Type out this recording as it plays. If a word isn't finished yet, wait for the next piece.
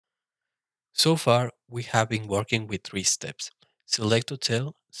So far, we have been working with three steps: select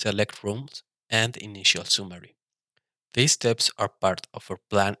hotel, select rooms, and initial summary. These steps are part of our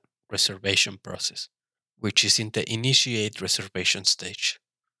planned reservation process, which is in the initiate reservation stage.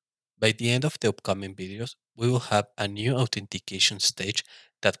 By the end of the upcoming videos, we will have a new authentication stage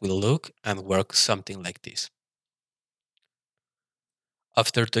that will look and work something like this.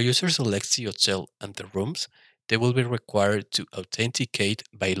 After the user selects the hotel and the rooms, they will be required to authenticate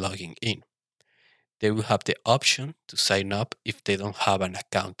by logging in. They will have the option to sign up if they don't have an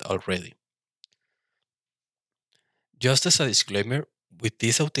account already. Just as a disclaimer, with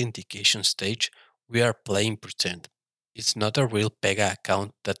this authentication stage, we are playing pretend. It's not a real Pega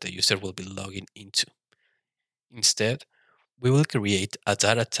account that the user will be logging into. Instead, we will create a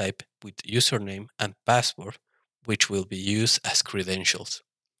data type with username and password, which will be used as credentials.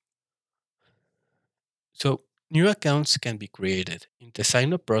 So, new accounts can be created. In the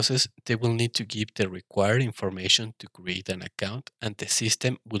sign-up process, they will need to give the required information to create an account, and the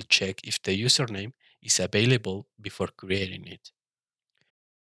system will check if the username is available before creating it.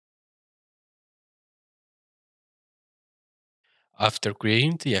 After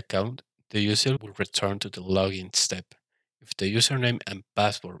creating the account, the user will return to the login step. If the username and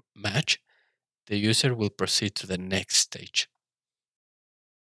password match, the user will proceed to the next stage.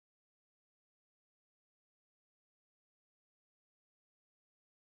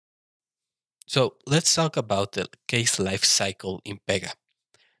 So let's talk about the case life cycle in Pega.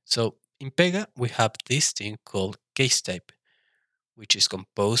 So in Pega, we have this thing called case type, which is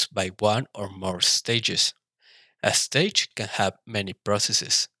composed by one or more stages. A stage can have many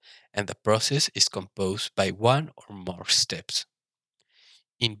processes, and the process is composed by one or more steps.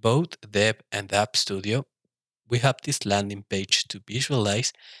 In both Dev and App Studio, we have this landing page to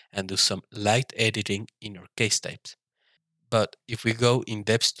visualize and do some light editing in our case types. But if we go in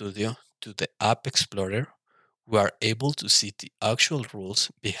Dev Studio to the App Explorer, we are able to see the actual rules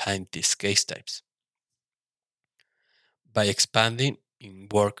behind these case types. By expanding in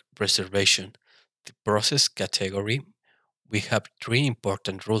work reservation the process category, we have three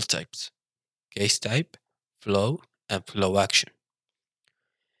important rule types: case type, flow, and flow action.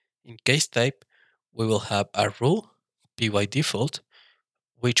 In case type, we will have a rule, by default,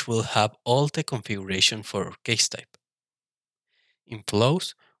 which will have all the configuration for our case type. In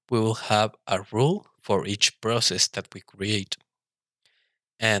flows, we will have a rule for each process that we create.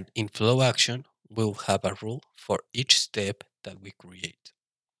 And in flow action, we will have a rule for each step that we create.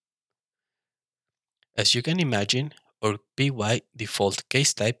 As you can imagine, our PY default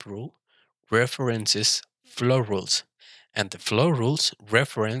case type rule references flow rules, and the flow rules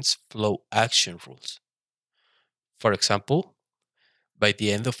reference flow action rules. For example, by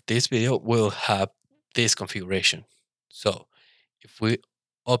the end of this video, we'll have this configuration. So if we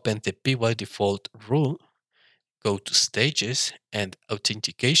open the PY default rule, go to stages and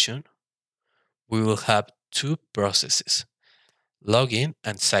authentication, we will have two processes: login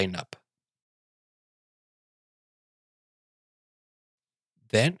and sign up.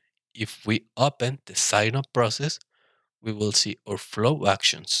 Then, if we open the sign up process, we will see our flow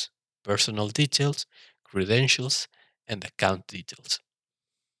actions, personal details, credentials, and account details.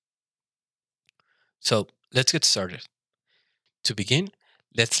 So let's get started. To begin,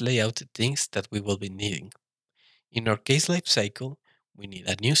 let's lay out the things that we will be needing. In our case lifecycle, we need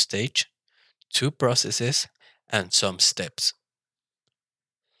a new stage, two processes, and some steps.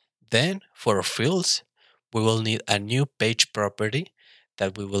 Then, for our fields, we will need a new page property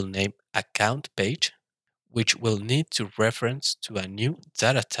that we will name account page, which will need to reference to a new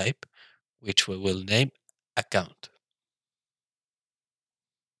data type, which we will name account.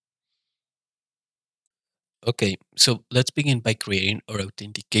 Okay, so let's begin by creating our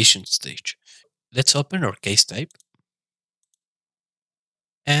authentication stage. Let's open our case type,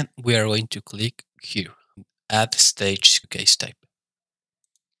 and we are going to click here, add stage to case type.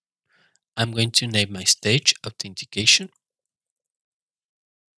 I'm going to name my stage authentication.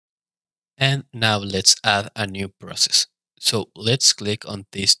 And now let's add a new process. So let's click on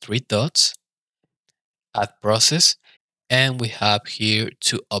these three dots, add process, and we have here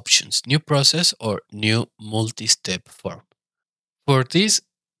two options: new process or new multi-step form. For this,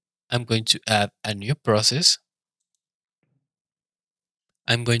 I'm going to add a new process.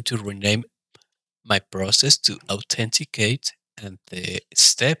 I'm going to rename my process to authenticate, and the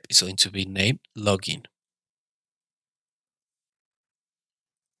step is going to be named login.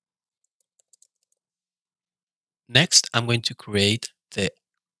 Next, I'm going to create the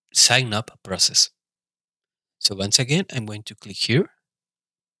sign up process. So once again, I'm going to click here,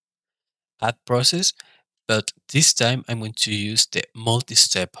 add process, but this time I'm going to use the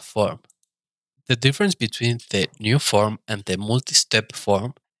multi-step form. The difference between the new form and the multi-step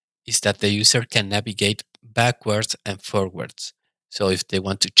form is that the user can navigate backwards and forwards. So if they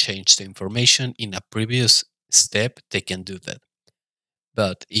want to change the information in a previous step, they can do that.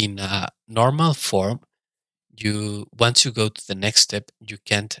 But in a normal form, you once you go to the next step, you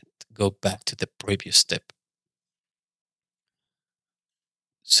can't go back to the previous step.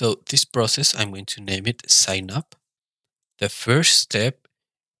 So this process, I'm going to name it sign up. The first step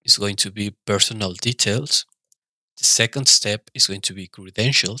is going to be personal details. The second step is going to be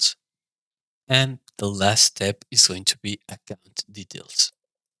credentials. And the last step is going to be account details.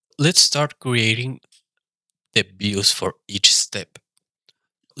 Let's start creating the views for each step.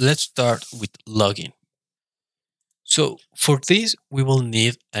 Let's start with login. So for this, we will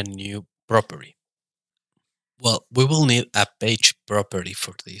need a new property. Well, we will need a page property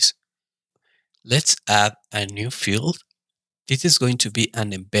for this. Let's add a new field. This is going to be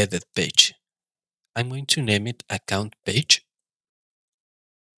an embedded page. I'm going to name it account page.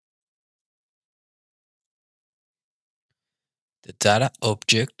 The data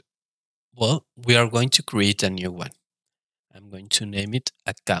object, well, we are going to create a new one. I'm going to name it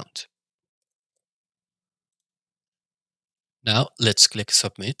account. Now let's click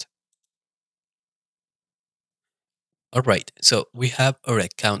submit. All right, so we have our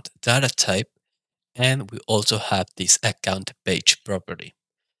account data type and we also have this account page property.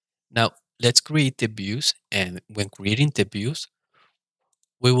 Now let's create the views, and when creating the views,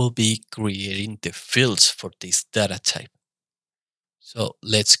 we will be creating the fields for this data type. So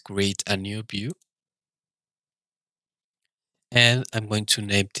let's create a new view, and I'm going to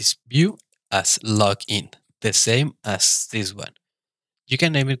name this view as login, the same as this one. You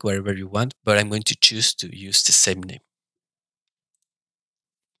can name it wherever you want, but I'm going to choose to use the same name.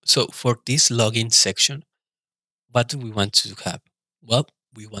 So for this login section, what do we want to have? Well,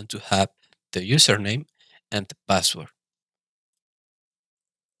 we want to have the username and the password.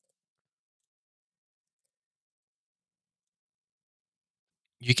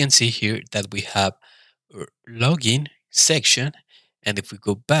 You can see here that we have our login section, and if we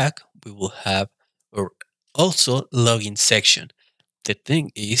go back, we will have our also login section. The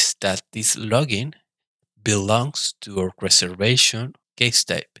thing is that this login belongs to our reservation case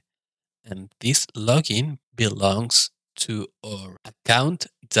type, and this login belongs to our account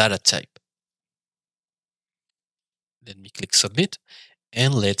data type. Let me click submit,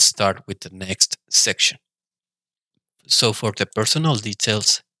 and let's start with the next section. So for the personal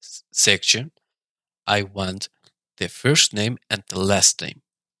details section, I want the first name and the last name.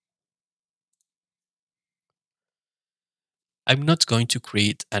 I'm not going to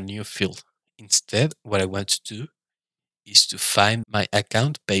create a new field. Instead, what I want to do is to find my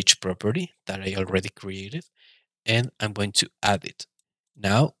account page property that I already created, and I'm going to add it.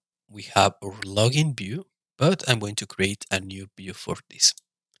 Now we have our login view, but I'm going to create a new view for this.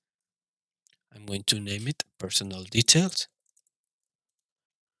 I'm going to name it personal details,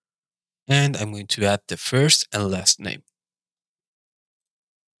 and I'm going to add the first and last name.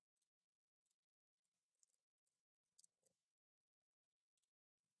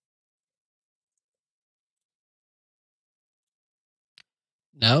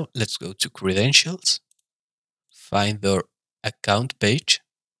 Now let's go to credentials, find our account page,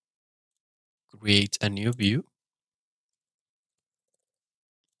 create a new view.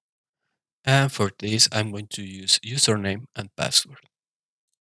 And for this, I'm going to use username and password.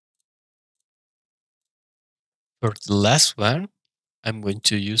 For the last one, I'm going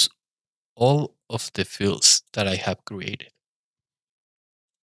to use all of the fields that I have created.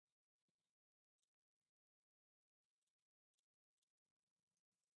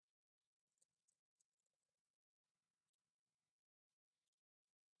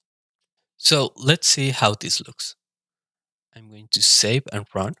 So let's see how this looks. I'm going to save and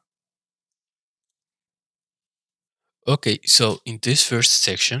run. Okay, so in this first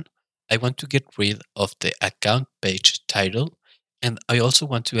section, I want to get rid of the account page title, and I also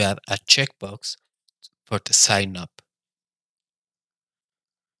want to add a checkbox for the sign up.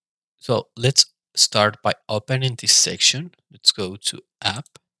 So let's start by opening this section. Let's go to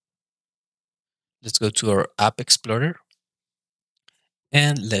app. Let's go to our app explorer,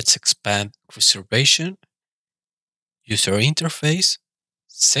 and let's expand reservation, user interface,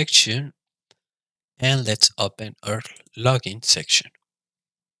 section, and let's open our login section.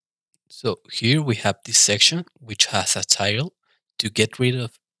 So here we have this section which has a title. To get rid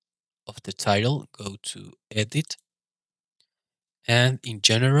of the title, go to edit, and in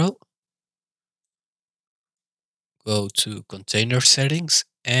general, go to container settings,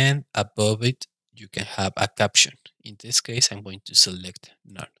 and above it, you can have a caption. In this case, I'm going to select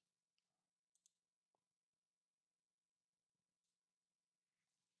none.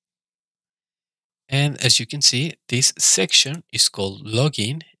 And as you can see, this section is called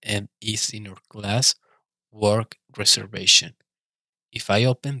login and is in our class work reservation. If I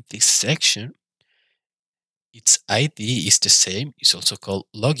open this section, its ID is the same, it's also called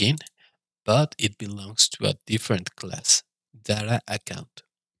login, but it belongs to a different class, data account.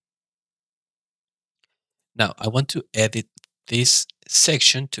 Now I want to edit this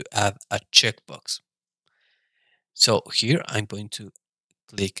section to add a checkbox. So here I'm going to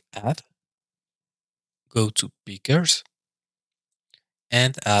click add, go to pickers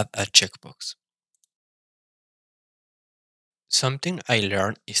and add a checkbox. Something I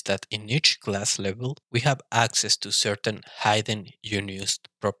learned is that in each class level, we have access to certain hidden unused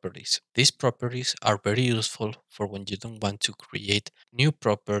properties. These properties are very useful for when you don't want to create new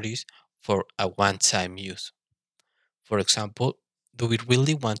properties for a one-time use. For example, do we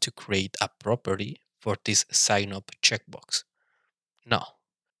really want to create a property for this sign up checkbox? No.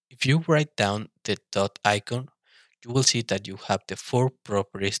 If you write down the dot icon, you will see that you have the four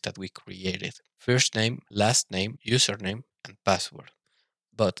properties that we created: first name, last name, username, and password.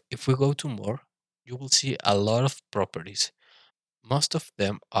 But if we go to more, you will see a lot of properties. Most of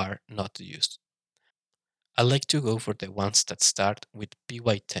them are not used. I like to go for the ones that start with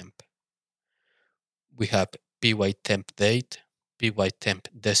pytemp. We have pytemp date, pytemp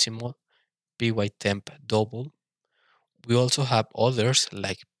decimal, pytemp double. We also have others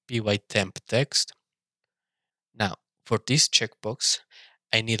like pytemp text. Now, for this checkbox,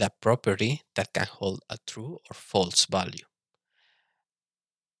 I need a property that can hold a true or false value.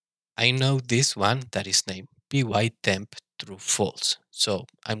 I know this one that is named pytemp true false, so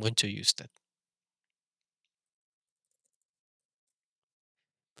I'm going to use that.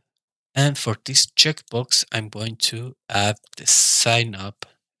 And for this checkbox, I'm going to add the sign up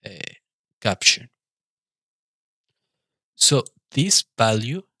caption. So this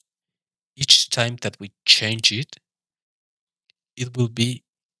value, each time that we change it, it will be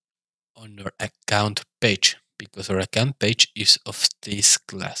on our account page because our account page is of this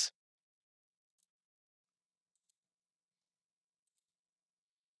class.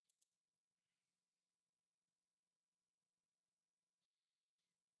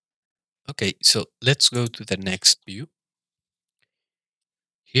 Okay, so let's go to the next view.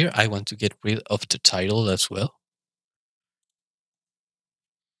 Here I want to get rid of the title as well.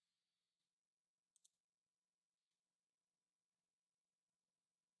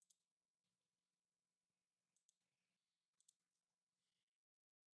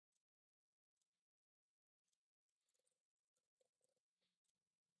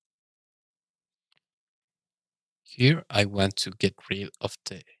 Here I want to get rid of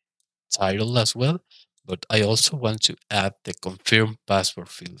the title as well, but I also want to add the confirm password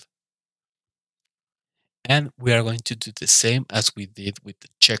field. And we are going to do the same as we did with the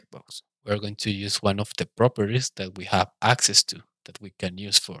checkbox. We're going to use one of the properties that we have access to that we can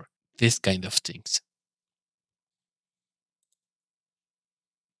use for this kind of things.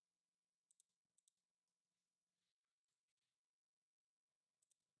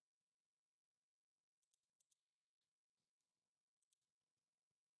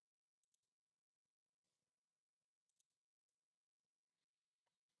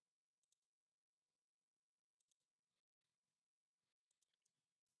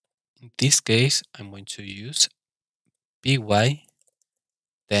 In this case, I'm going to use py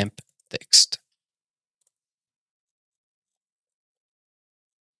temp text.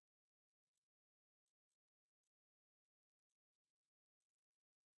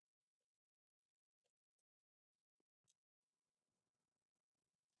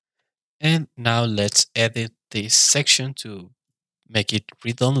 And now let's edit this section to make it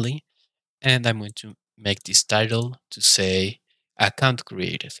read-only. And I'm going to make this title to say account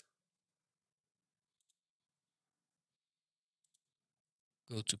created.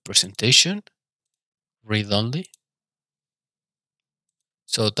 Go to presentation, read-only.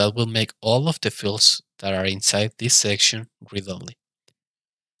 So that will make all of the fields that are inside this section read-only.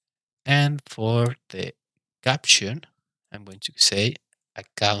 And for the caption, I'm going to say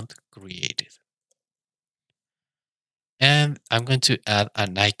account created. And I'm going to add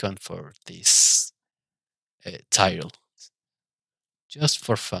an icon for this title, just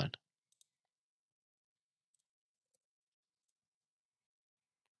for fun.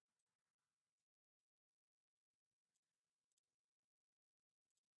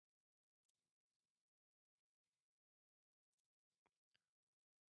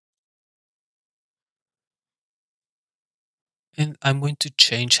 And I'm going to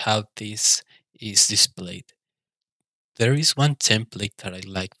change how this is displayed. There is one template that I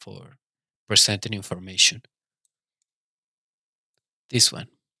like for presenting information. This one.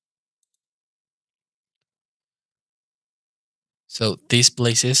 So this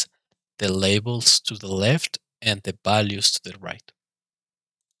places the labels to the left and the values to the right.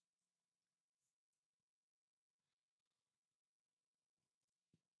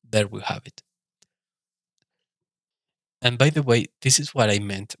 There we have it. And by the way, this is what I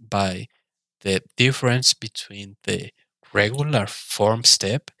meant by the difference between the regular form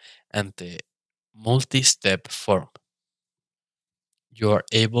step and the multi-step form. You are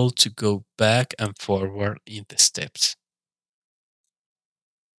able to go back and forward in the steps.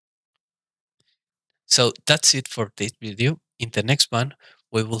 So that's it for this video. In the next one,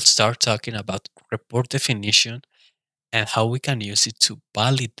 we will start talking about report definition and how we can use it to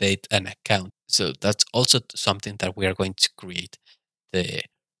validate an account. So that's also something that we are going to create, the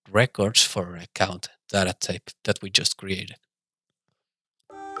records for account data type that we just created.